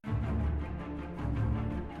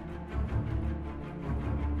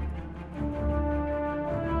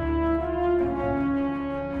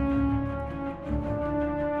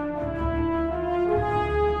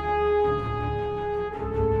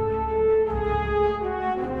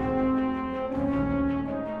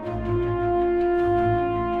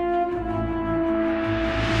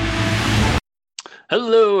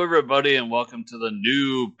Hello, everybody, and welcome to the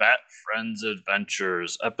new Bat Friends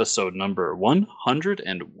Adventures, episode number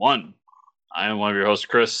 101. I am one of your hosts,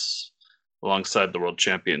 Chris, alongside the world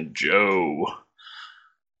champion, Joe.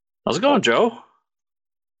 How's it going, Joe?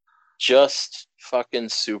 Just fucking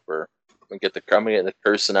super. I'm gonna get the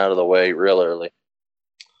cursing out of the way real early.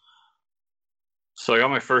 So I got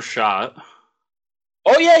my first shot.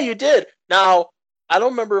 Oh yeah, you did. Now, I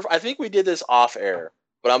don't remember I think we did this off air,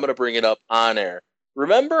 but I'm gonna bring it up on air.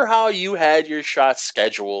 Remember how you had your shots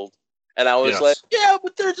scheduled? And I was like, Yes. yeah,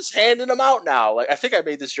 but they're just handing them out now. Like I think I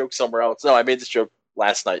made this joke somewhere else. No, I made this joke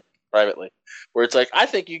last night privately, where it's like, I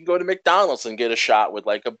think you can go to McDonald's and get a shot with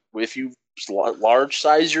like a if you large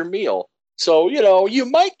size your meal. So, you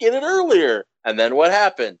might get it earlier. And then what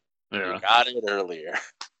happened? You Yeah. got it earlier.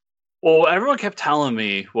 Well, everyone kept telling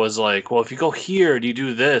me was like, well, if you go here and you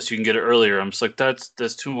do this, you can get it earlier. I'm just like,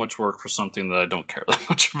 that's too much work for something that I don't care that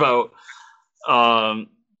much about. Um,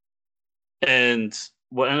 and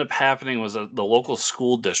what ended up happening was that the local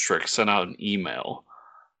school district sent out an email.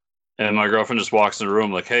 And my girlfriend just walks in the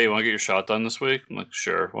room like, hey, you want to get your shot done this week? I'm like,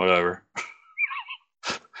 sure, whatever.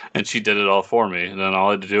 And she did it all for me. And then all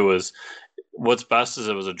I had to do was, what's best is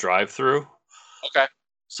it was a drive-through. Okay.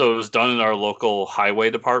 So it was done in our local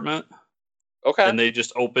highway department. Okay. And they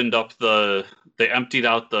just opened up they emptied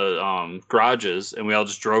out the garages, and we all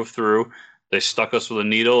just drove through. They stuck us with a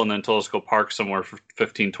needle and then told us to go park somewhere for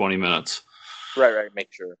 15, 20 minutes. Right. Make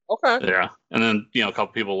sure. Okay. Yeah. And then, a couple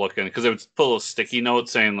people looking, because they would put a little sticky note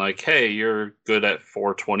saying, like, hey, you're good at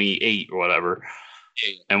 428 or whatever.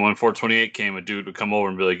 Yeah. And when 428 came, a dude would come over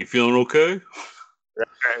and be like, you feeling okay?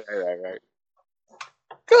 Right.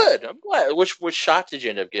 Good. I'm glad. Which shot did you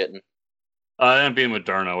end up getting? I ended up being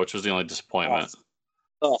Moderna, which was the only disappointment.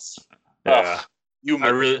 Ugh. Yeah. Ugh. You I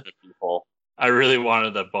really, people. I really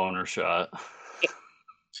wanted that boner shot.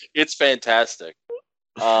 It's fantastic.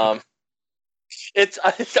 It's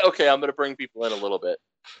okay. I'm going to bring people in a little bit.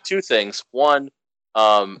 Two things. One,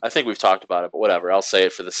 I think we've talked about it, but whatever. I'll say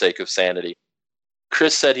it for the sake of sanity.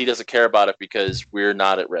 Chris said he doesn't care about it because we're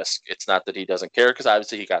not at risk. It's not that he doesn't care, because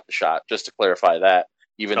obviously he got the shot. Just to clarify that,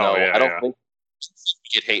 even though Yeah, I don't yeah. think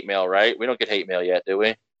we get hate mail, right? We don't get hate mail yet, do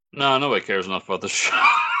we? No, nobody cares enough about the shot.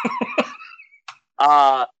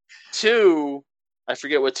 Uh Two, I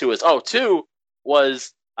forget what two is. Oh, two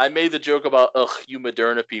was I made the joke about you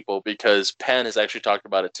Moderna people, because Penn has actually talked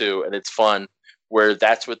about it too, and it's fun where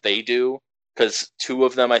that's what they do, because two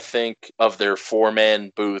of them, I think, of their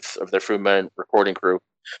 4-man booth of their 4-man recording crew,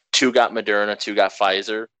 two got Moderna, two got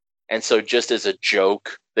Pfizer, and so just as a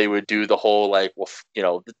joke, they would do the whole like, well,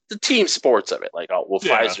 the team sports of it, like, oh, well,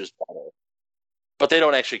 Yeah. Pfizer's better, but they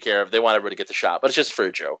don't actually care if they want everybody to get the shot, but it's just for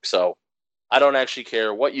a joke. So I don't actually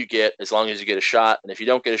care what you get as long as you get a shot. And if you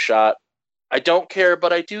don't get a shot, I don't care,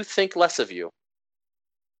 but I do think less of you.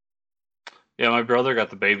 Yeah, my brother got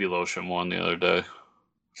the baby lotion one the other day.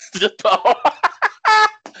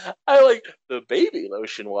 I like the baby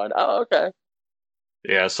lotion one. Oh, okay.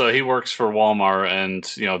 Yeah, so he works for Walmart, and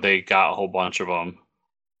they got a whole bunch of them.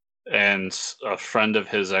 And a friend of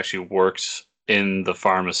his actually works in the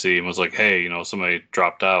pharmacy and was like, "Hey, somebody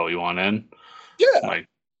dropped out. You want in?" I'm Yeah. like,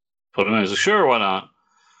 put him in. He's like, "Sure, why not?"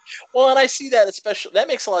 Well, and I see that, especially that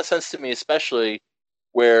makes a lot of sense to me, especially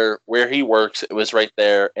where he works. It was right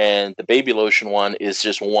there, and the baby lotion one is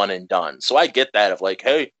just one and done. So I get that of like,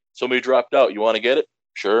 hey, somebody dropped out. You want to get it?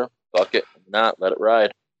 Sure. Fuck it. Not let it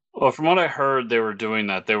ride. Well, from what I heard, they were doing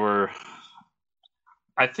that. They were,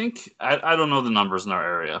 I think, I don't know the numbers in our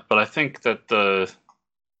area, but I think that the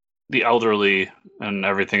elderly and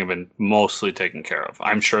everything have been mostly taken care of.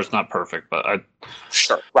 I'm sure it's not perfect, but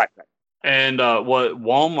Sure. Right. And what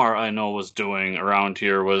Walmart I know was doing around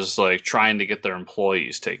here was like trying to get their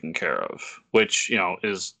employees taken care of, which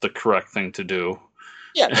is the correct thing to do.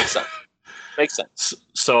 Yeah, makes sense. Makes sense.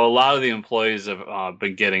 So a lot of the employees have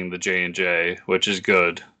been getting the J&J, which is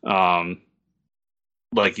good.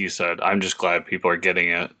 Like you said, I'm just glad people are getting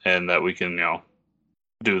it and that we can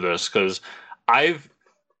do this, because I've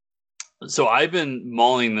I've been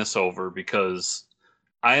mulling this over, because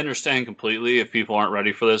I understand completely if people aren't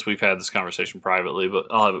ready for this. We've had this conversation privately, but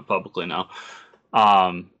I'll have it publicly now.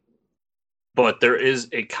 But there is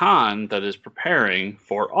a con that is preparing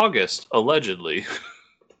for August, allegedly.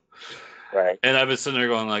 Right. And I've been sitting there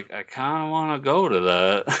going, like, I kind of want to go to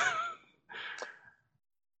that.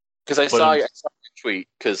 Because I saw your tweet,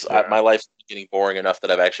 because Yeah. my life's getting boring enough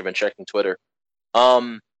that I've actually been checking Twitter.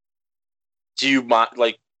 Do you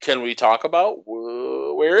like? Can we talk about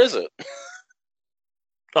where is it?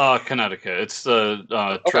 Connecticut. It's the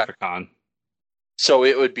Okay. Terrificon. So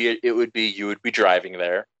you would be driving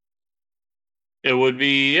there. It would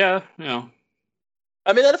be, yeah,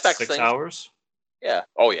 I mean, that affects 6 things. hours. Yeah.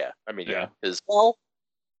 Oh yeah. I mean, yeah. Yeah. Because well,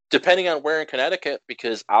 depending on where in Connecticut,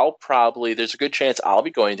 because there's a good chance I'll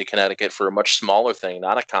be going to Connecticut for a much smaller thing,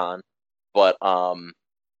 not a con, but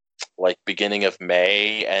like beginning of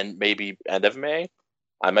May and maybe end of May,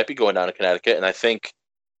 I might be going down to Connecticut, and I think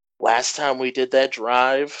last time we did that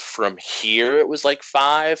drive from here, it was like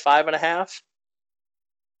 5.5.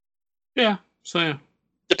 Yeah. So yeah.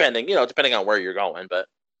 Depending on where you're going, but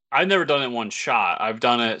I've never done it in one shot. I've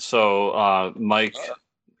done it so Mike,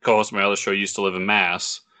 co-host of my other show, used to live in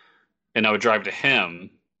Mass, and I would drive to him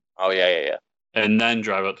oh yeah, and then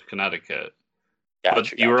drive out to Connecticut. But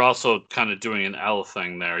gotcha, you were gotcha. also kind of doing an L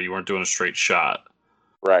thing there. You weren't doing a straight shot.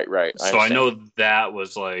 Right, I So I understand. know that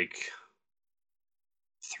was like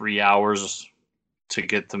 3 hours to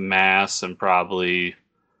get to Mass and probably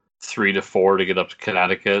 3 to 4 to get up to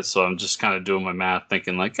Connecticut. So I'm just kind of doing my math,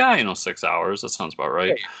 thinking like, 6 hours. That sounds about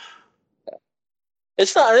right.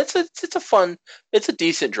 It's not. It's a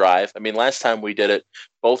decent drive. I mean, last time we did it,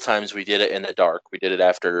 both times we did it in the dark. We did it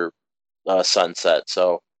after sunset,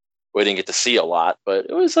 so we didn't get to see a lot. But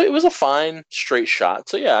it was a fine straight shot.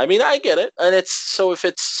 So yeah, I mean, I get it, and it's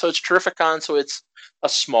Terrificon, so it's a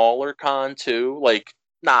smaller con too, like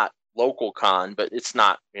not local con, but it's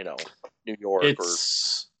not New York or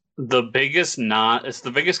It's the biggest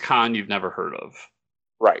con you've never heard of,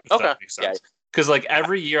 right. if that Okay, makes yeah, sense. Because like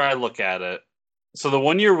every year I look at it. So the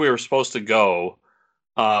one year we were supposed to go,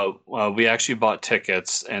 we actually bought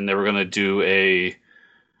tickets, and they were going to do a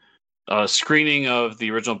screening of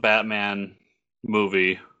the original Batman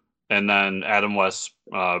movie, and then Adam West,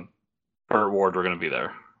 Burt Ward were going to be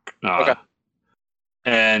there. okay.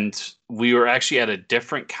 And we were actually at a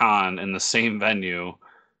different con in the same venue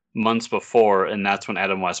months before, and that's when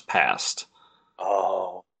Adam West passed.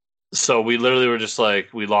 Oh, So we literally were just like,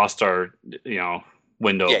 we lost our,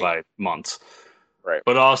 window yeah, by months. right.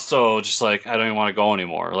 But also just like, I don't even want to go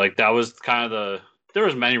anymore. Like that was kind of there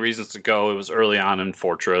was many reasons to go. It was early on in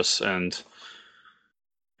Fortress,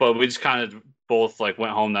 but we just kind of both like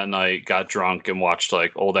went home that night, got drunk, and watched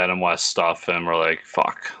like old Adam West stuff, and we're like,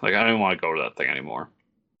 fuck, like I don't even want to go to that thing anymore.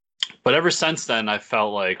 But ever since then, I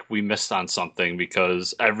felt like we missed on something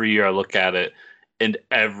because every year I look at it, and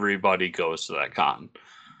everybody goes to that con.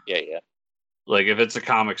 Yeah. Like if it's a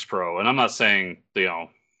Comics Pro, and I'm not saying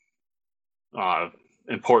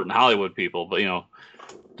important Hollywood people, but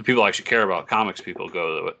the people I actually care about, comics people,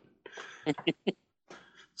 go to it.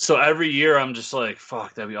 So every year I'm just like,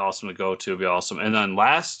 fuck, that'd be awesome to go to. It'd be awesome. And then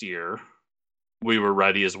last year we were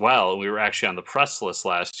ready as well. We were actually on the press list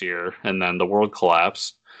last year, and then the world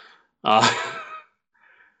collapsed. Uh,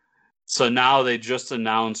 so now they just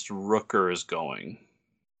announced Rooker is going.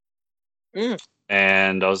 Mm,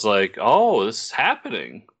 And I was like, oh, this is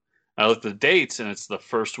happening. I looked at the dates, and it's the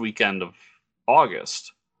first weekend of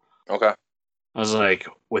August. okay, I was like,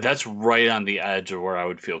 well, that's right on the edge of where I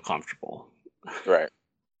would feel comfortable. right.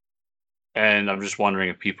 And I'm just wondering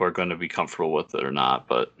if people are going to be comfortable with it or not.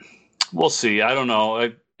 But we'll see. I don't know.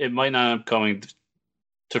 It might not end up coming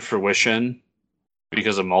to fruition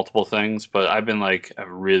because of multiple things. But I've been like, I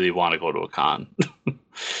really want to go to a con.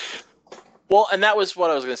 Well, and that was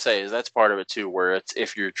what I was going to say. Is that's part of it too, where it's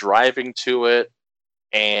if you're driving to it,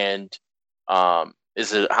 and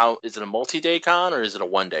is it a multi-day con or is it a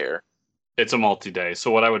one-dayer? It's a multi-day. So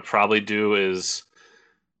what I would probably do is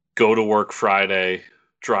go to work Friday,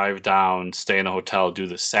 drive down, stay in a hotel, do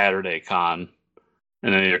the Saturday con,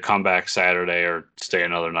 and then either come back Saturday or stay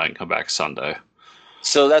another night and come back Sunday.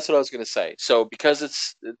 So that's what I was going to say. So because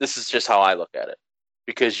this is just how I look at it.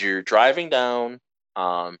 Because you're driving down,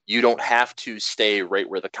 you don't have to stay right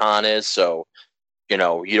where the con is. So you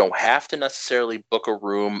don't have to necessarily book a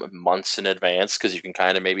room months in advance because you can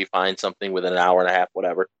kind of maybe find something within an hour and a half,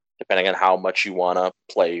 whatever, depending on how much you want to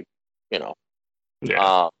play. You know, Yeah.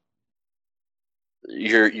 uh,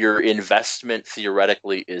 your investment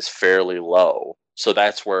theoretically is fairly low. So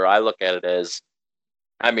that's where I look at it as,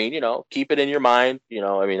 I mean, keep it in your mind.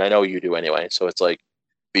 I mean, I know you do anyway. So it's like,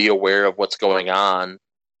 be aware of what's going on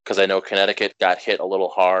because I know Connecticut got hit a little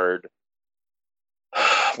hard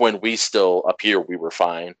when we still up here we were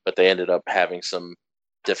fine, but they ended up having some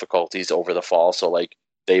difficulties over the fall. So like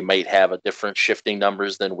they might have a different shifting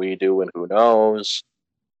numbers than we do, and who knows,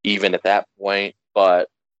 even at that point. But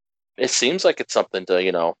it seems like it's something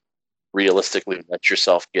to realistically let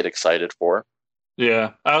yourself get excited for.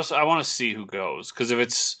 Yeah. I want to see who goes because if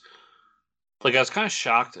it's like I was kind of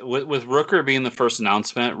shocked with Rooker being the first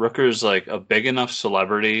announcement. Rooker's like a big enough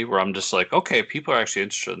celebrity where I'm just like, okay, people are actually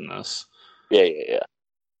interested in this. Yeah.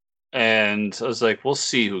 And I was like, we'll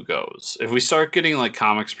see who goes. If we start getting like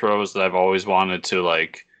comics pros that I've always wanted to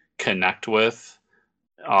like connect with,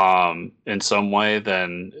 in some way,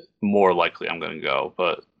 then more likely I'm going to go.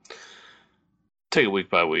 But take it week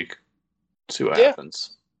by week, see what Yeah,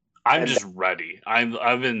 happens. I'm and just ready.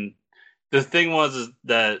 I've been. The thing was is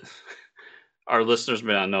that our listeners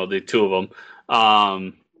may not know, the two of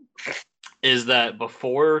them, is that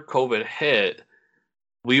before COVID hit,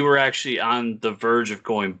 we were actually on the verge of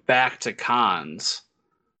going back to cons.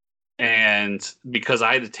 And because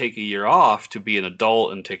I had to take a year off to be an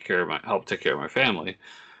adult and help take care of my family,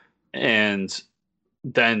 and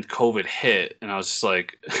then COVID hit, and I was just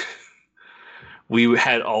like, we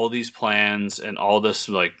had all these plans and all this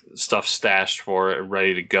like stuff stashed for it,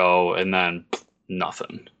 ready to go, and then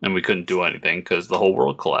nothing, and we couldn't do anything because the whole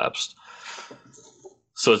world collapsed.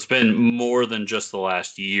 So it's been more than just the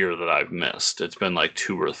last year that I've missed. It's been like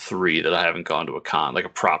 2 or 3 that I haven't gone to a con, like a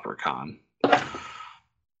proper con.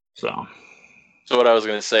 So what I was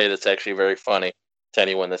going to say that's actually very funny to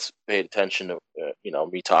anyone that's paid attention to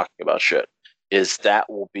me talking about shit is that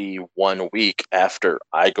will be 1 week after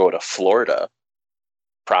I go to Florida,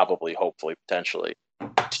 probably, hopefully, potentially,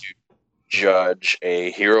 to judge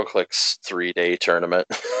a HeroClix 3-day tournament.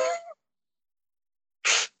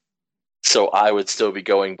 So I would still be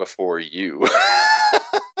going before you.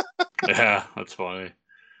 yeah, that's funny.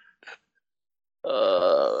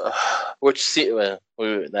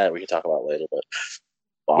 That we can talk about later, but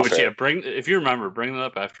Which, yeah, if you remember, bring that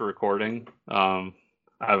up after recording. I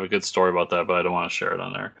have a good story about that, but I don't want to share it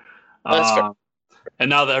on there. that's fair. And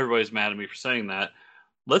now that everybody's mad at me for saying that,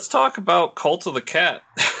 let's talk about Cult of the Cat.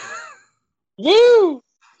 Woo!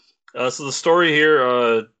 So the story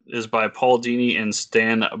here is by Paul Dini and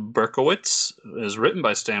Stan Berkowitz. It is written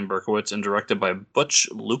by Stan Berkowitz and directed by Butch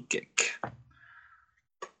Lukic.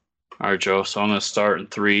 All right, Joe. So I'm going to start in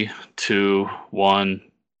 3, 2, 1,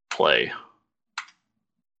 play.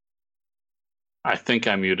 I think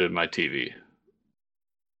I muted my TV.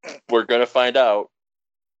 We're going to find out.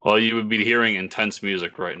 Well, you would be hearing intense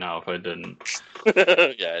music right now if I didn't.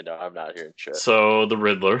 Yeah, no, I'm not hearing shit. So, the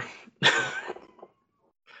Riddler.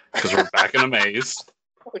 Because we're back in a maze.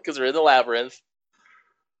 Because we're in the labyrinth.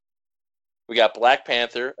 We got Black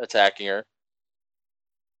Panther attacking her.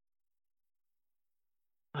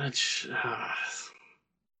 This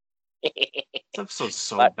episode's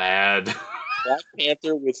so bad. Black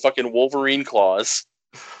Panther with fucking Wolverine claws.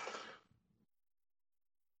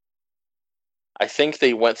 I think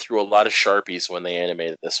they went through a lot of Sharpies when they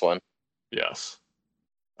animated this one. Yes.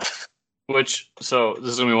 So this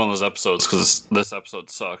is going to be one of those episodes because this episode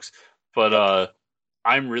sucks. But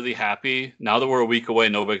I'm really happy. Now that we're a week away,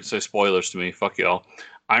 nobody can say spoilers to me. Fuck y'all.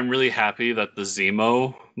 I'm really happy that the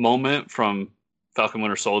Zemo moment from Falcon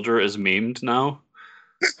Winter Soldier is memed now.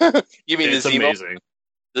 You mean it's amazing.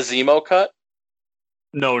 The Zemo cut?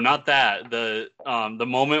 No, not that. The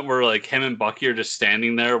moment where like him and Bucky are just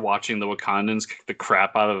standing there watching the Wakandans kick the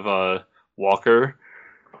crap out of Walker,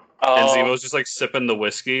 and Zemo's just like sipping the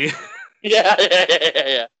whiskey.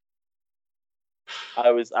 Yeah.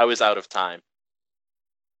 I was out of time.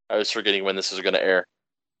 I was forgetting when this was going to air.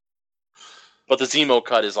 But the Zemo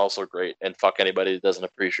cut is also great, and fuck anybody that doesn't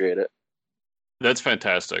appreciate it. That's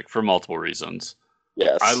fantastic for multiple reasons.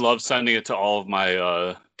 Yes. I love sending it to all of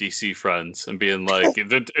my DC friends and being like, it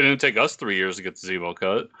didn't take us 3 years to get the Zemo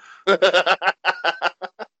cut.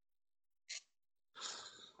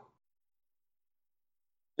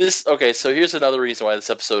 So here's another reason why this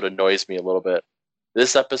episode annoys me a little bit.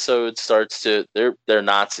 This episode starts to they're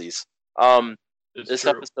Nazis. This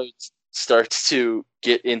episode starts to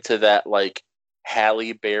get into that like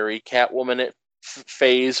Halle Berry Catwoman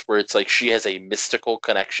phase where it's like she has a mystical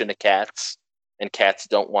connection to cats and cats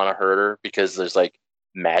don't want to hurt her because there's like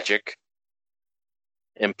magic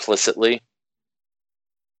implicitly,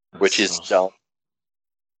 which is dumb.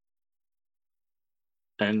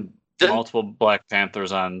 And multiple Black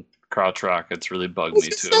Panthers on crotch rockets really bug me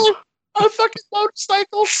too. On fucking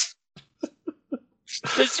motorcycles.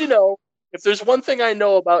 Because, if there's one thing I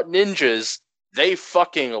know about ninjas, they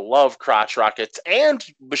fucking love crotch rockets and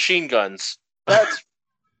machine guns. That's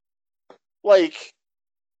like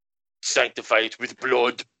sanctified with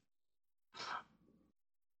blood.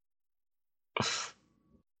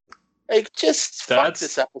 Like, just fuck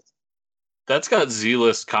this episode. That's got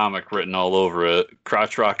Z-list comic written all over it.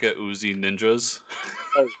 Crotch rocket Uzi ninjas.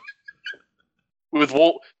 With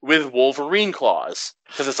Wolverine claws.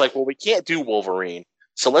 Because it's like, well, we can't do Wolverine.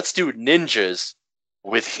 So let's do ninjas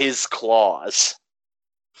with his claws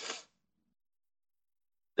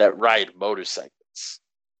that ride motorcycles.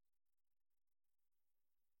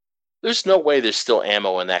 There's no way there's still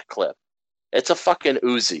ammo in that clip. It's a fucking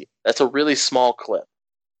Uzi. That's a really small clip.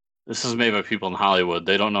 This is made by people in Hollywood.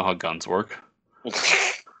 They don't know how guns work.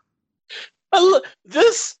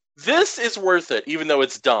 This is worth it, even though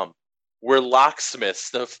it's dumb. We're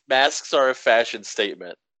locksmiths. The masks are a fashion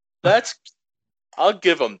statement. I'll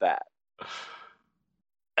give them that.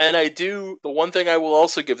 And the one thing I will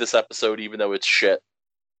also give this episode, even though it's shit,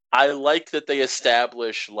 I like that they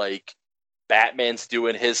establish, like, Batman's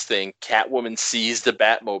doing his thing. Catwoman sees the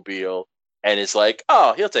Batmobile and is like,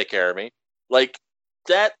 oh, he'll take care of me. Like,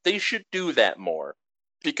 that, they should do that more.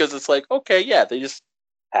 Because it's like, okay, yeah, they just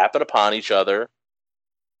happen upon each other.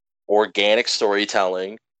 Organic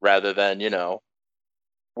storytelling rather than,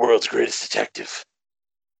 world's greatest detective.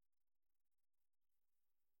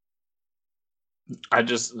 I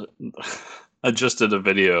just did a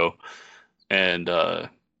video, and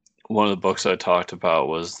one of the books I talked about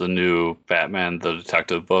was the new Batman the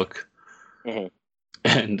Detective book. Mm-hmm.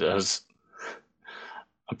 And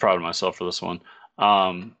I'm proud of myself for this one.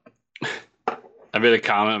 I made a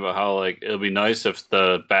comment about how, like, it'll be nice if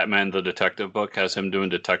the Batman the Detective book has him doing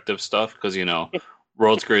detective stuff, because,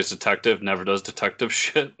 world's greatest detective never does detective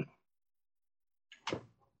shit.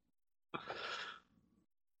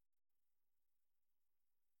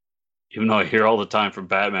 Even though I hear all the time from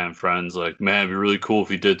Batman friends, like, man, it'd be really cool if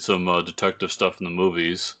he did some detective stuff in the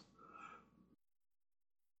movies.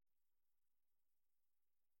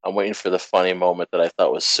 I'm waiting for the funny moment that I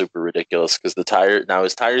thought was super ridiculous, because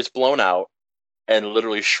his tire's blown out and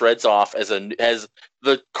literally shreds off as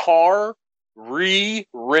the car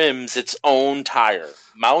re-rims its own tire,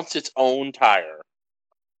 mounts its own tire.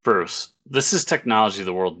 Bruce, this is technology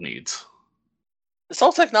the world needs. It's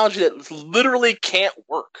all technology that literally can't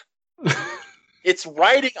work. It's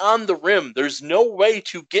riding on the rim. There's no way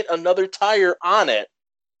to get another tire on it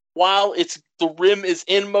while the rim is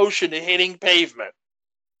in motion and hitting pavement.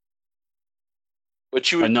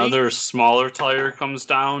 Another smaller tire comes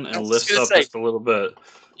down and lifts up just a little bit.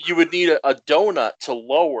 You would need a donut to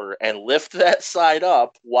lower and lift that side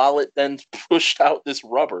up while it then pushed out this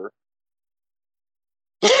rubber.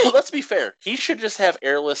 Let's be fair. He should just have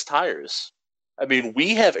airless tires. I mean,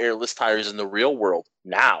 we have airless tires in the real world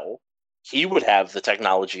now. He would have the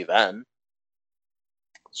technology then.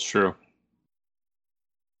 It's true.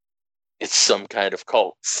 It's some kind of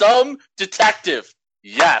cult. Some detective.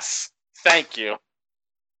 Yes. Thank you.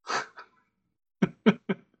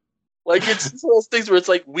 Like, it's one of those things where it's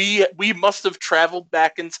like, we must have traveled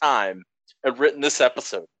back in time and written this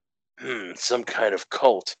episode. Some kind of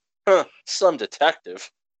cult. Huh, some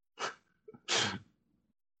detective.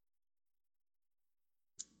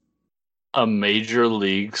 A Major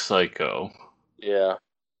League Psycho. Yeah.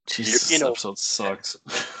 Jesus, this episode sucks.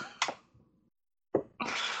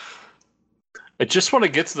 I just want to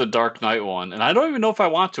get to the Dark Knight one, and I don't even know if I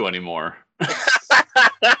want to anymore.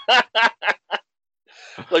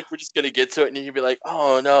 Like, we're just going to get to it, and you can be like,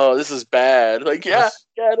 oh, no, this is bad. Like, yeah,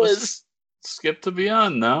 it is. Skip to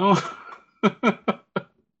Beyond now.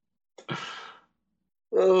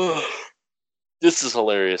 This is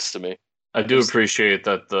hilarious to me. I do appreciate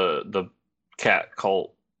that the cat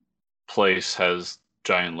cult place has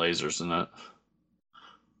giant lasers in it.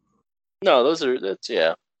 No,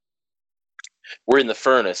 yeah. We're in the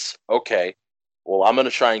furnace. Okay. Well, I'm going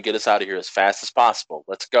to try and get us out of here as fast as possible.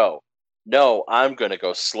 Let's go. No, I'm going to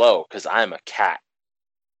go slow because I'm a cat.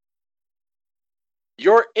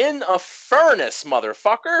 You're in a furnace,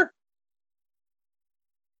 motherfucker.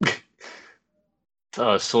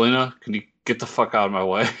 Selena, can you get the fuck out of my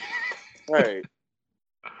way? Right.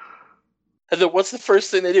 And then what's the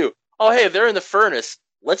first thing they do? Oh, hey, they're in the furnace.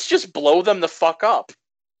 Let's just blow them the fuck up.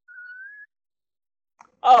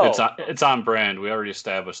 Oh. It's on brand. We already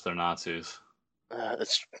established they're Nazis.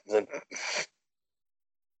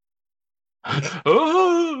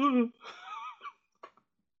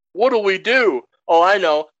 What do we do? Oh, I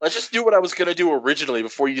know. Let's just do what I was going to do originally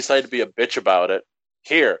before you decided to be a bitch about it.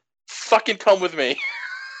 Here, fucking come with me.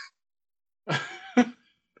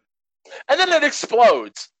 And then it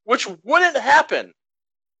explodes, which wouldn't happen.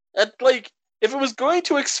 And, like, if it was going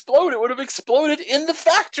to explode, it would have exploded in the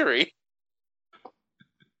factory.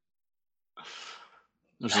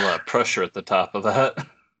 There's a lot of pressure at the top of that.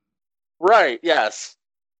 Right, yes.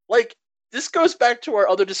 Like, this goes back to our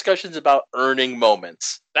other discussions about earning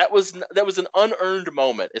moments. That was an unearned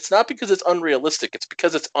moment. It's not because it's unrealistic, it's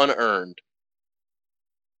because it's unearned.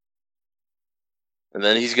 And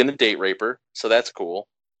then he's gonna date rape her, so that's cool.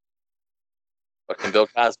 Fucking Bill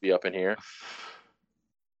Cosby up in here.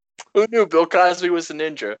 Who knew Bill Cosby was a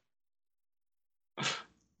ninja? I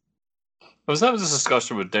was having this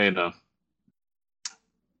discussion with Dana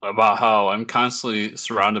about how I'm constantly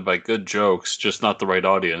surrounded by good jokes, just not the right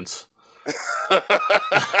audience.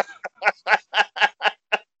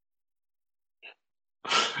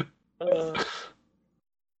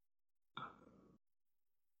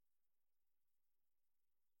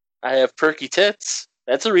 I have perky tits.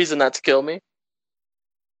 That's a reason not to kill me.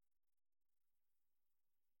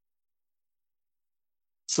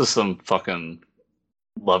 This is some fucking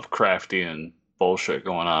Lovecraftian bullshit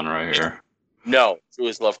going on right here. No, if it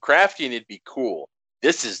was Lovecraftian, it'd be cool.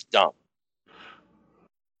 This is dumb.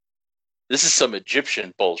 This is some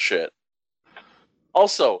Egyptian bullshit.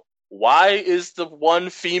 Also, why is the one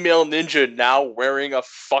female ninja now wearing a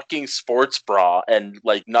fucking sports bra and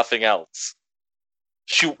like nothing else?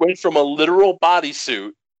 She went from a literal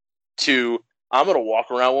bodysuit to I'm gonna walk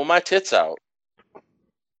around with my tits out.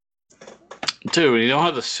 Dude, when you don't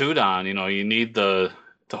have the suit on, you know, you need to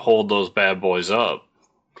hold those bad boys up.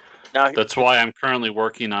 Now, That's why I'm currently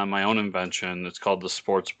working on my own invention. It's called the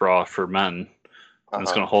sports bra for men. And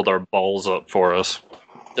it's going to hold our balls up for us.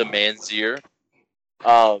 The man's ear.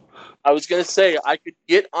 I was going to say, I could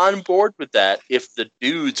get on board with that if the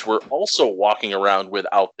dudes were also walking around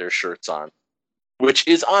without their shirts on. Which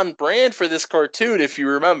is on brand for this cartoon, if you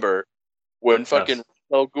remember. When fucking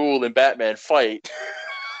Al Ghul and Batman fight.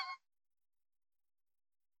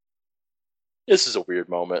 This is a weird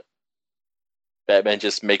moment. Batman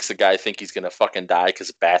just makes the guy think he's going to fucking die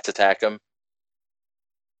because bats attack him.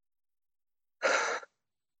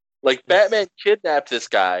 Like, Batman kidnapped this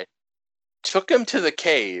guy, took him to the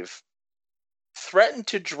cave, threatened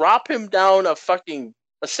to drop him down a fucking,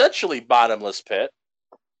 essentially bottomless pit.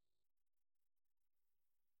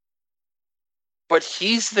 But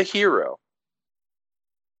he's the hero.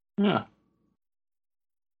 Yeah.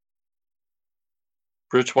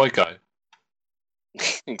 Rich white guy.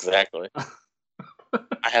 Exactly.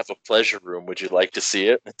 I have a pleasure room. Would you like to see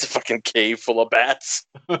it? It's a fucking cave full of bats.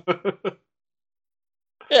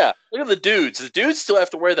 Yeah, look at the dudes. The dudes still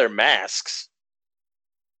have to wear their masks.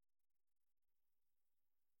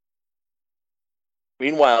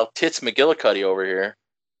 Meanwhile, Tits McGillicuddy over here.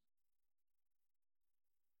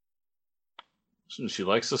 She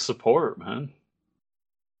likes the support, man.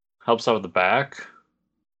 Helps out with the back.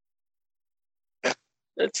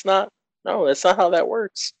 That's not how that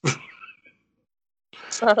works.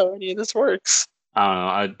 That's not how any of this works. I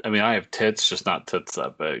don't know. I mean, I have tits, just not tits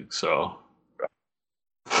that big, so.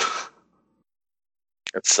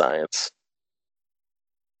 It's science.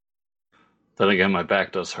 Then again, my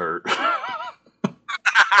back does hurt.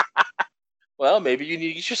 Well, maybe you need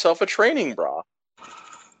to get yourself a training bra.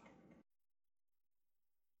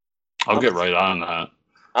 I'll get right on that.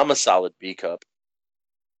 I'm a solid B cup.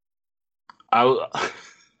 I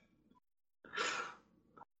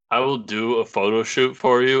will do a photo shoot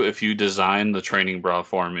for you if you design the training bra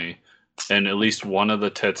for me, and at least one of the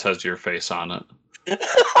tits has your face on it.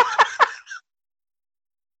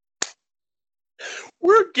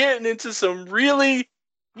 We're getting into some really,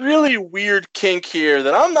 really weird kink here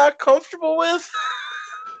that I'm not comfortable with.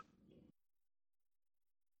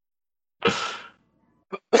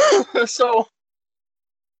 So,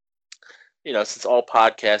 you know, since all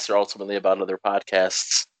podcasts are ultimately about other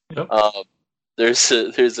podcasts, Yep. there's a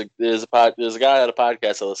guy on a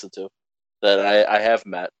podcast I listen to that I have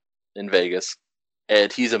met in Vegas,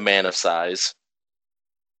 and he's a man of size,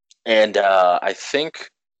 and I think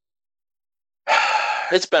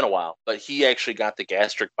it's been a while, but he actually got the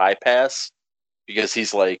gastric bypass because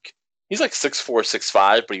he's like 6'4",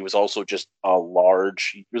 6'5", but he was also just a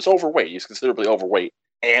large. He was overweight. He's considerably overweight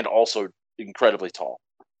and also incredibly tall.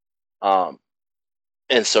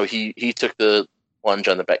 And so he took the plunge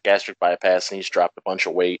on the gastric bypass and he's dropped a bunch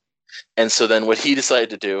of weight. And so then what he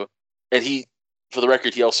decided to do, and he, for the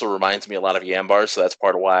record, he also reminds me a lot of Yambar, so that's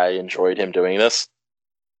part of why I enjoyed him doing this.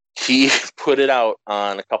 He put it out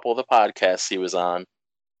on a couple of the podcasts he was on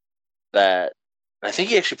that I think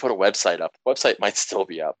he actually put a website up. The website might still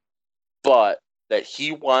be up, but that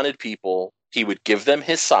he wanted people, he would give them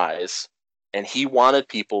his size, and he wanted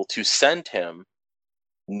people to send him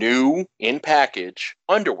new in package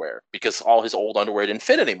underwear because all his old underwear didn't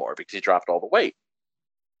fit anymore because he dropped all the weight.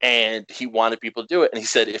 And he wanted people to do it. And he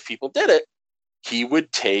said if people did it, he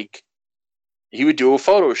would do a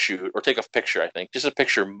photo shoot or take a picture, I think, just a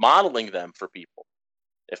picture modeling them for people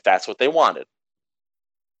if that's what they wanted.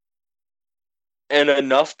 And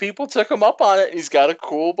enough people took him up on it. And he's got a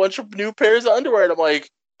cool bunch of new pairs of underwear. And I'm like,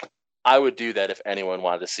 I would do that if anyone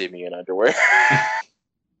wanted to see me in underwear.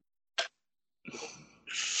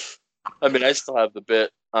 I mean, I still have the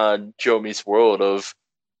bit on Joe Meets World of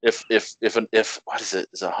if what is it?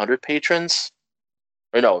 Is it 100 patrons?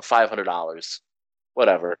 Or no, $500.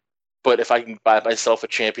 Whatever. But if I can buy myself a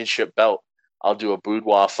championship belt, I'll do a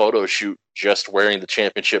boudoir photo shoot just wearing the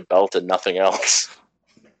championship belt and nothing else.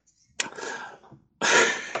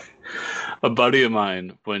 a buddy of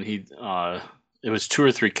mine when it was 2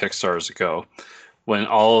 or 3 Kickstarters ago when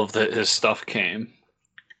all of his stuff came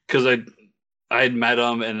because I had met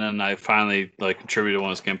him and then I finally like contributed to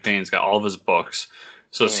one of his campaigns, got all of his books.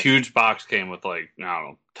 So this Mm. huge box came with like I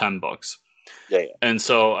don't know 10 books, Yeah, and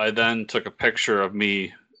so I then took a picture of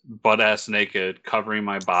me butt ass naked covering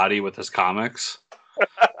my body with his comics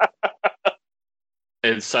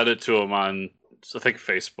and sent it to him on I think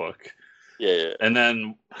Facebook. yeah. And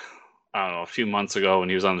then I don't know, a few months ago when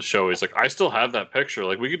he was on the show, he's like, I still have that picture.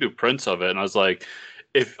 Like, we could do prints of it. And I was like,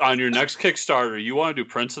 if on your next Kickstarter you want to do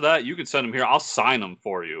prints of that, you can send them here. I'll sign them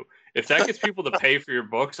for you. If that gets people to pay for your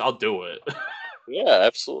books, I'll do it. Yeah,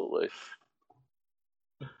 absolutely.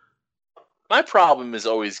 My problem is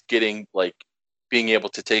always being able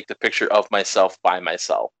to take the picture of myself by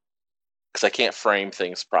myself because I can't frame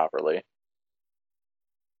things properly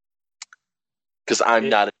because I'm It,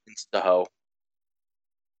 not an insta-ho.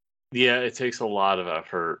 yeah, it takes a lot of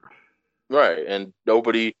effort. Right, and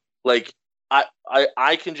nobody like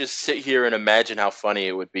I can just sit here and imagine how funny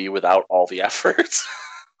it would be without all the effort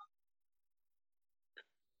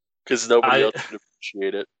because nobody I else would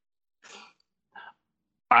appreciate it.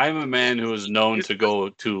 I'm a man who is known to go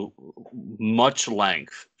to much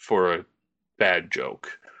length for a bad joke.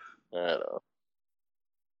 I don't know.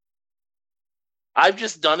 I've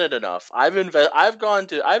just done it enough. I've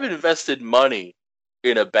invested money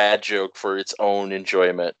in a bad joke for its own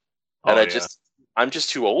enjoyment, and Oh yeah. I'm just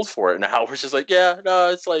too old for it now. We're just like, yeah, no,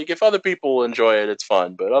 it's like if other people enjoy it, it's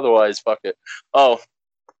fun, but otherwise, fuck it. Oh,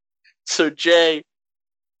 so Jay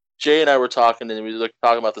and I were talking, and we were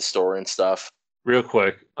talking about the store and stuff. Real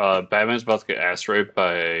quick, Batman's about to get ass raped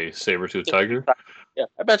by a saber-tooth tiger. Yeah,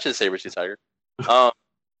 I mentioned Saber-Tooth Tiger. Um,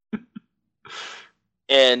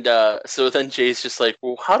 and so then Jay's just like,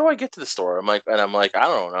 well, how do I get to the store? I'm like, I don't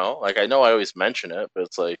know. Like, I know I always mention it, but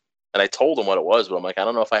it's like, and I told him what it was, but I'm like, I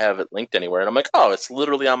don't know if I have it linked anywhere. And I'm like, oh, it's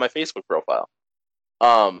literally on my Facebook profile.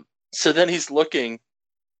 So then he's looking,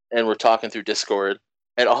 and we're talking through Discord,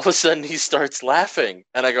 and all of a sudden he starts laughing,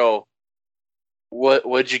 and I go,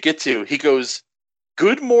 What'd you get to? He goes,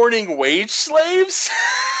 "Good morning, wage slaves,"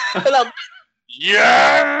 and I'm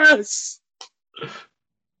yes. And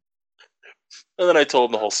then I told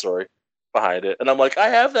him the whole story behind it. And I'm like, I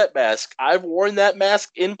have that mask. I've worn that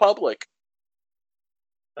mask in public.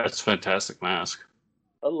 That's a fantastic mask.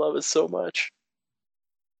 I love it so much.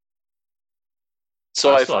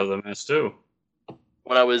 So I I still have the mask too.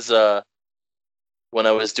 when I was doing when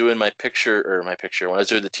I was doing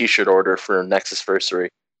the t-shirt order for Nexus Versary,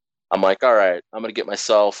 I'm like, all right, I'm gonna get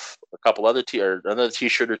myself a couple other or another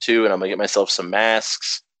t-shirt or two, and I'm gonna get myself some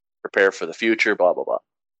masks, prepare for the future, blah blah blah.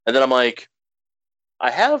 And then I'm like,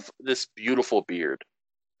 I have this beautiful beard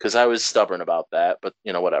because I was stubborn about that, but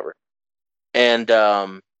whatever. And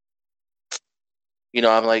I'm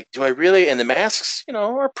like, do I really? And the masks,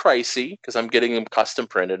 are pricey because I'm getting them custom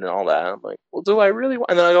printed and all that. I'm like, well, do I really?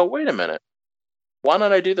 And then I go, wait a minute, why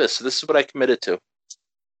not I do this? So this is what I committed to.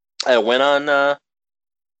 I went on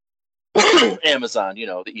Amazon,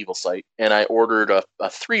 the evil site, and I ordered a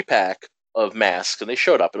 3-pack of masks, and they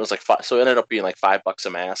showed up, and it was like five, so it ended up being like $5 a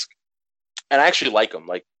mask, and I actually like them.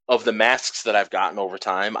 Like of the masks that I've gotten over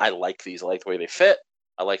time, I like these. I like the way they fit.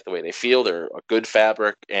 I like the way they feel. They're a good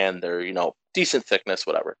fabric, and they're decent thickness,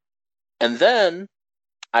 whatever. And then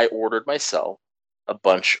I ordered myself a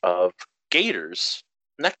bunch of gaiters,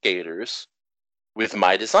 neck gaiters, with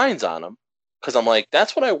my designs on them, because I'm like,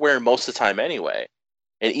 that's what I wear most of the time anyway.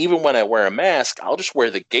 And even when I wear a mask, I'll just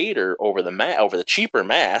wear the gaiter over the cheaper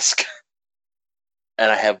mask,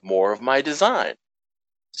 and I have more of my design.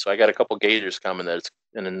 So I got a couple gaiters coming that's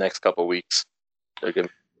in the next couple weeks. They're gonna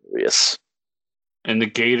be hilarious. And the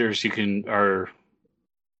gaiters you can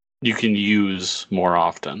use more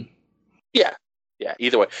often. Yeah, yeah.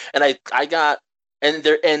 Either way, and I got and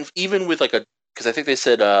even with like because I think they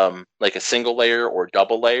said like a single layer or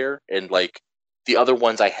double layer, and like the other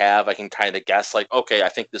ones I have, I can kind of guess like, okay, I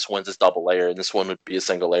think this one's a double layer and this one would be a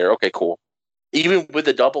single layer. Okay, cool. Even with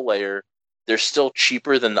the double layer, they're still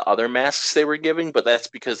cheaper than the other masks they were giving, but that's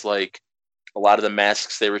because like a lot of the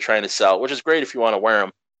masks they were trying to sell, which is great if you want to wear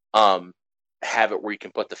them, have it where you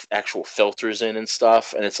can put the actual filters in and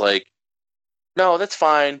stuff, and it's like, no, that's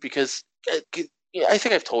fine because I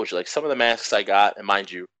think I've told you like some of the masks I got, and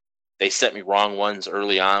mind you, they sent me wrong ones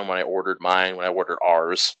early on when I ordered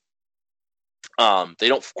ours. I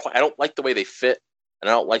don't like the way they fit, and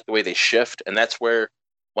I don't like the way they shift, and that's where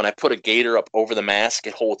when I put a gaiter up over the mask,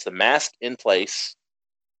 it holds the mask in place,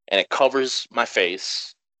 and it covers my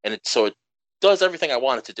face, and it does everything I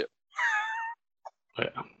want it to do.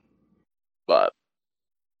 Yeah. But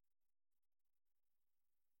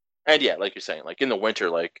And yeah, like you're saying, like in the winter,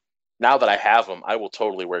 like now that I have them, I will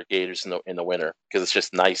totally wear gaiters in the winter because it's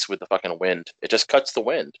just nice with the fucking wind. It just cuts the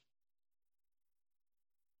wind.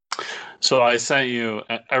 So I sent you.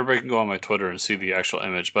 Everybody can go on my Twitter and see the actual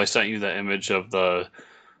image, but I sent you the image of the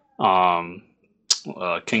um,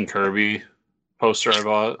 King Kirby poster I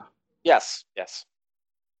bought, Yes, yes.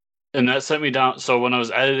 and that sent me down. So when I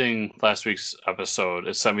was editing last week's episode,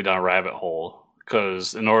 it sent me down a rabbit hole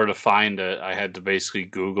because in order to find it, I had to basically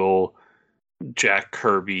Google Jack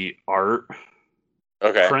Kirby art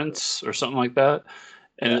Okay. prints or something like that,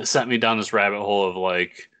 and it sent me down this rabbit hole of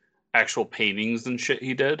like actual paintings and shit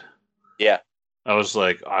he did. Yeah. I was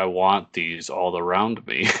like, I want these all around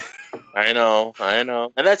me. I know.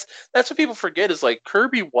 And that's what people forget is like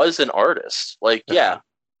Kirby was an artist. Like, yeah,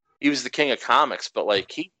 he was the king of comics, but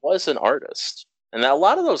like he was an artist. And a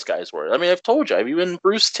lot of those guys were. I mean, I've told you, I've even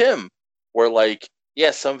Bruce Timm, where like,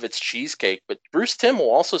 yeah, some of it's cheesecake, but Bruce Timm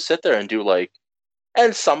will also sit there and do like,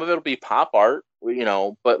 and some of it'll be pop art, you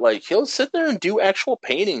know, but like he'll sit there and do actual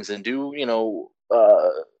paintings and do, you know,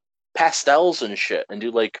 pastels and shit and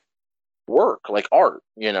do like work, like art,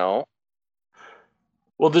 you know.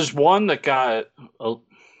 Well, there's one that got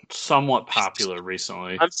somewhat popular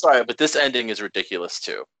recently. I'm sorry, but this ending is ridiculous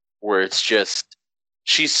too, where it's just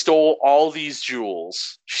she stole all these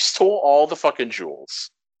jewels. She stole all the fucking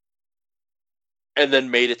jewels and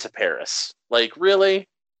then made it to Paris. Like, really?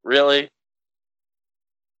 Really?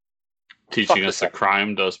 Teaching us that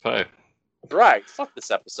crime does pay. Right. Fuck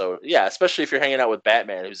this episode. Yeah, especially if you're hanging out with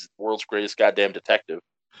Batman, who's the world's greatest goddamn detective.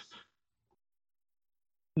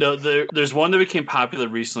 No, there's one that became popular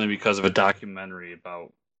recently because of a documentary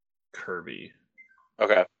about Kirby.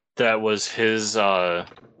 Okay. That was his Galactus.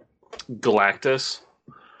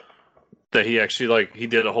 That he actually like he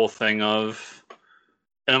did a whole thing of,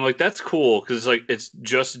 and I'm like, that's cool because like it's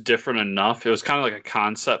just different enough. It was kind of like a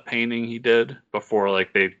concept painting he did before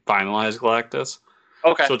like they finalized Galactus.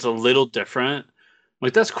 Okay. So it's a little different.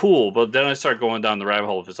 Like that's cool, but then I start going down the rabbit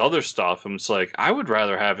hole of his other stuff, and it's like I would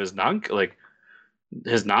rather have his non-comic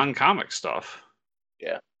stuff.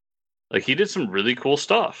 Yeah. Like he did some really cool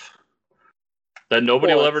stuff that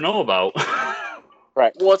nobody will ever know about.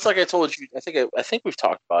 Right. Well, it's like I told you. I think we've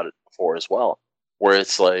talked about it before as well, where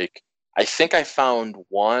it's like I think I found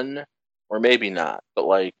one, or maybe not, but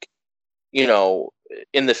like you know,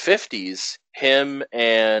 in the 50s, him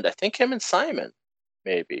and Simon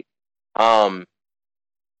maybe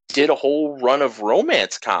did a whole run of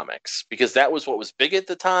romance comics because that was what was big at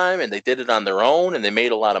the time, and they did it on their own, and they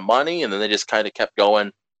made a lot of money, and then they just kind of kept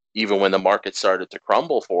going, even when the market started to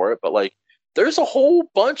crumble for it. But like, there's a whole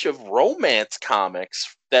bunch of romance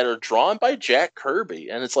comics that are drawn by Jack Kirby,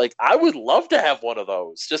 and it's like I would love to have one of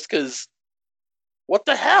those, just because. What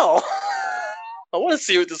the hell? I want to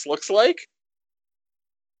see what this looks like.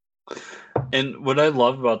 And what I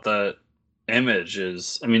love about that image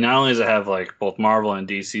is, I mean, not only does it have like both Marvel and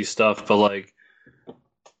DC stuff, but like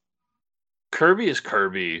Kirby is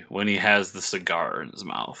Kirby when he has the cigar in his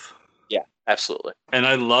mouth. Yeah, absolutely. And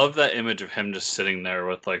I love that image of him just sitting there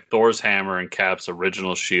with like Thor's hammer and Cap's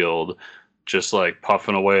original shield, just like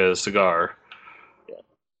puffing away at a cigar. Yeah.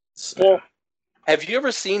 Well, have you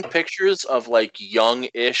ever seen pictures of like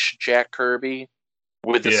young-ish Jack Kirby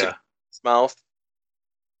with the cigar in his mouth?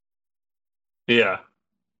 Yeah.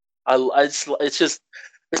 It's just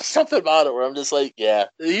there's something about it where I'm just like, yeah,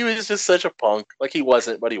 he was just such a punk. Like he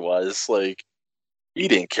wasn't, but he was. Like he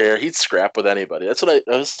didn't care. He'd scrap with anybody. That's what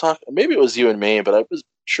I was talking. Maybe it was you and me, but I was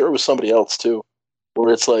sure it was somebody else too.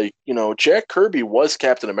 Where it's like, you know, Jack Kirby was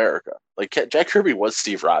Captain America. Like Jack Kirby was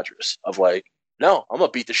Steve Rogers. Of like, no, I'm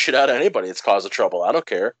gonna beat the shit out of anybody that's causing trouble. I don't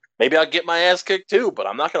care. Maybe I'll get my ass kicked too, but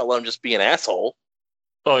I'm not gonna let him just be an asshole.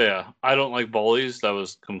 Oh yeah, I don't like bullies. That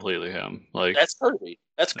was completely him. Like that's Kirby.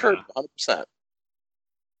 That's Kirby,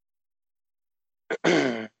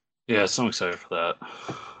 100%. Yeah, so I'm excited for that.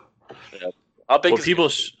 Yeah. How big is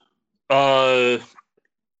people?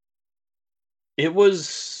 It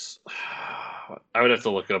was. I would have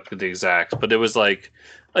to look up the exact, but it was like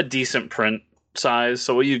a decent print size.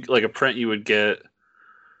 So what you like a print you would get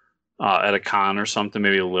at a con or something,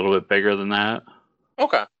 maybe a little bit bigger than that.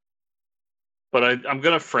 Okay. But I'm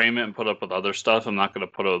gonna frame it and put it up with other stuff. I'm not gonna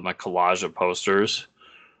put it with my collage of posters.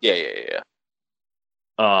 Yeah.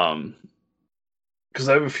 Because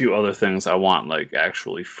I have a few other things I want like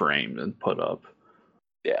actually framed and put up.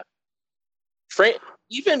 Yeah. I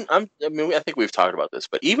think we've talked about this,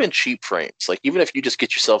 but even cheap frames, like even if you just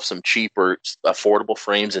get yourself some cheap or affordable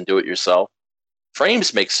frames and do it yourself,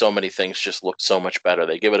 frames make so many things just look so much better.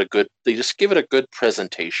 They just give it a good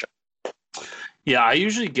presentation. Yeah, I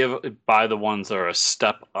usually buy the ones that are a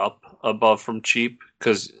step up above from cheap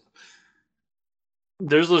because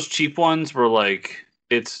there's those cheap ones where like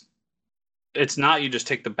it's not you just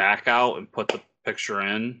take the back out and put the picture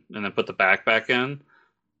in and then put the back in.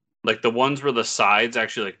 Like the ones where the sides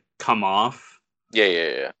actually like come off.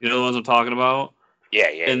 Yeah. You know the ones I'm talking about? Yeah.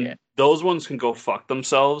 And those ones can go fuck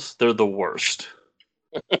themselves. They're the worst.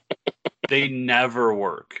 They never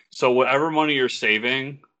work. So whatever money you're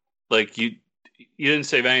saving, like you didn't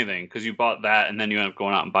save anything because you bought that and then you end up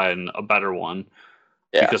going out and buying a better one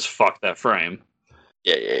Yeah. because fuck that frame.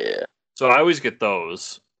 Yeah. So I always get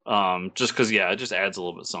those. Just because it just adds a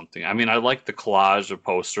little bit something. I mean, I like the collage or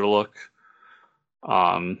poster look.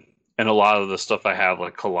 And a lot of the stuff I have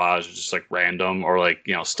like collage is just like random or like,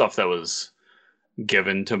 stuff that was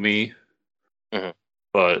given to me. Mhm.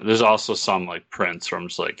 But there's also some like prints where I'm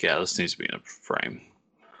just like, yeah, this needs to be in a frame.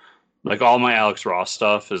 Like all my Alex Ross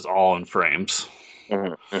stuff is all in frames.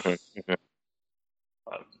 Mhm.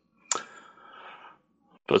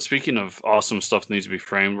 But speaking of awesome stuff that needs to be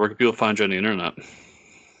framed, where can people find you on the internet?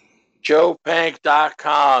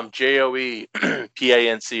 JoePank.com,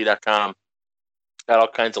 JoePanc.com. Got all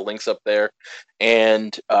kinds of links up there.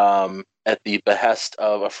 And at the behest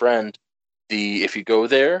of a friend, if you go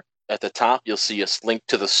there, at the top, you'll see a link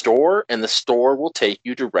to the store, and the store will take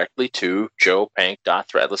you directly to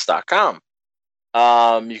joepank.threadless.com.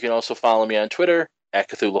 You can also follow me on Twitter at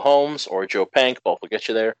Cthulhu Holmes or Joe Pank. Both will get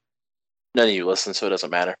you there. None of you listen, so it doesn't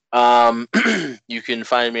matter. You can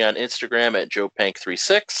find me on Instagram at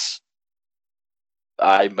JoePank36.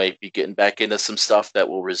 I might be getting back into some stuff that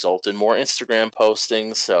will result in more Instagram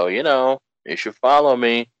postings, so you should follow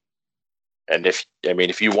me. And if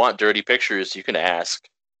you want dirty pictures, you can ask.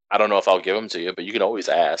 I don't know if I'll give them to you, but you can always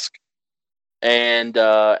ask. And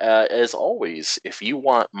as always, if you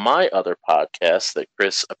want my other podcast that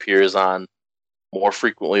Chris appears on more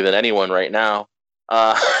frequently than anyone right now,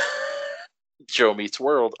 Joe Meets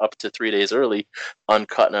World, up to 3 days early,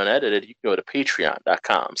 uncut and unedited, you can go to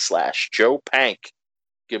patreon.com/Joe Pank.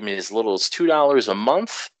 Give me as little as $2 a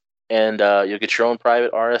month, and you'll get your own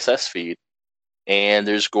private RSS feed. And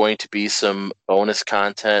there's going to be some bonus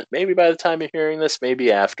content, maybe by the time you're hearing this,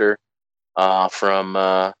 maybe after,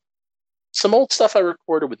 from some old stuff I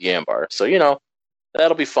recorded with Yambar. So,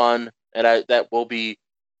 that'll be fun, and that will be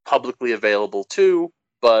publicly available too,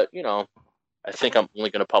 but, I think I'm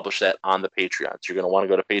only going to publish that on the Patreon. So you're going to want to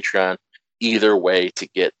go to Patreon either way to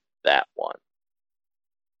get that one.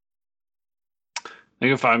 You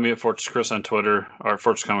can find me at Fortress Chris on Twitter or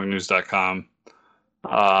FortressComicNews.com.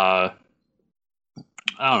 I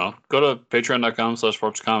don't know. Go to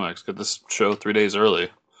patreon.com/FortressComics. Get this show 3 days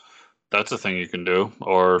early. That's a thing you can do.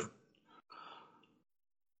 Or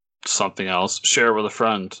something else. Share it with a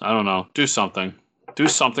friend. I don't know. Do something. Do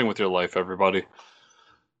something with your life, everybody.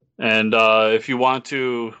 And if you want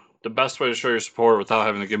to, the best way to show your support without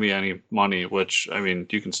having to give me any money, which, I mean,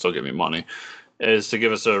 you can still give me money, is to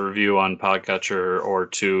give us a review on Podcatcher or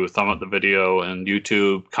to thumb up the video and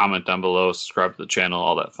YouTube, comment down below, subscribe to the channel,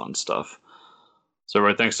 all that fun stuff. So,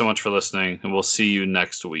 everybody, thanks so much for listening, and we'll see you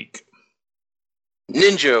next week.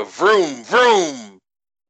 Ninja, vroom, vroom!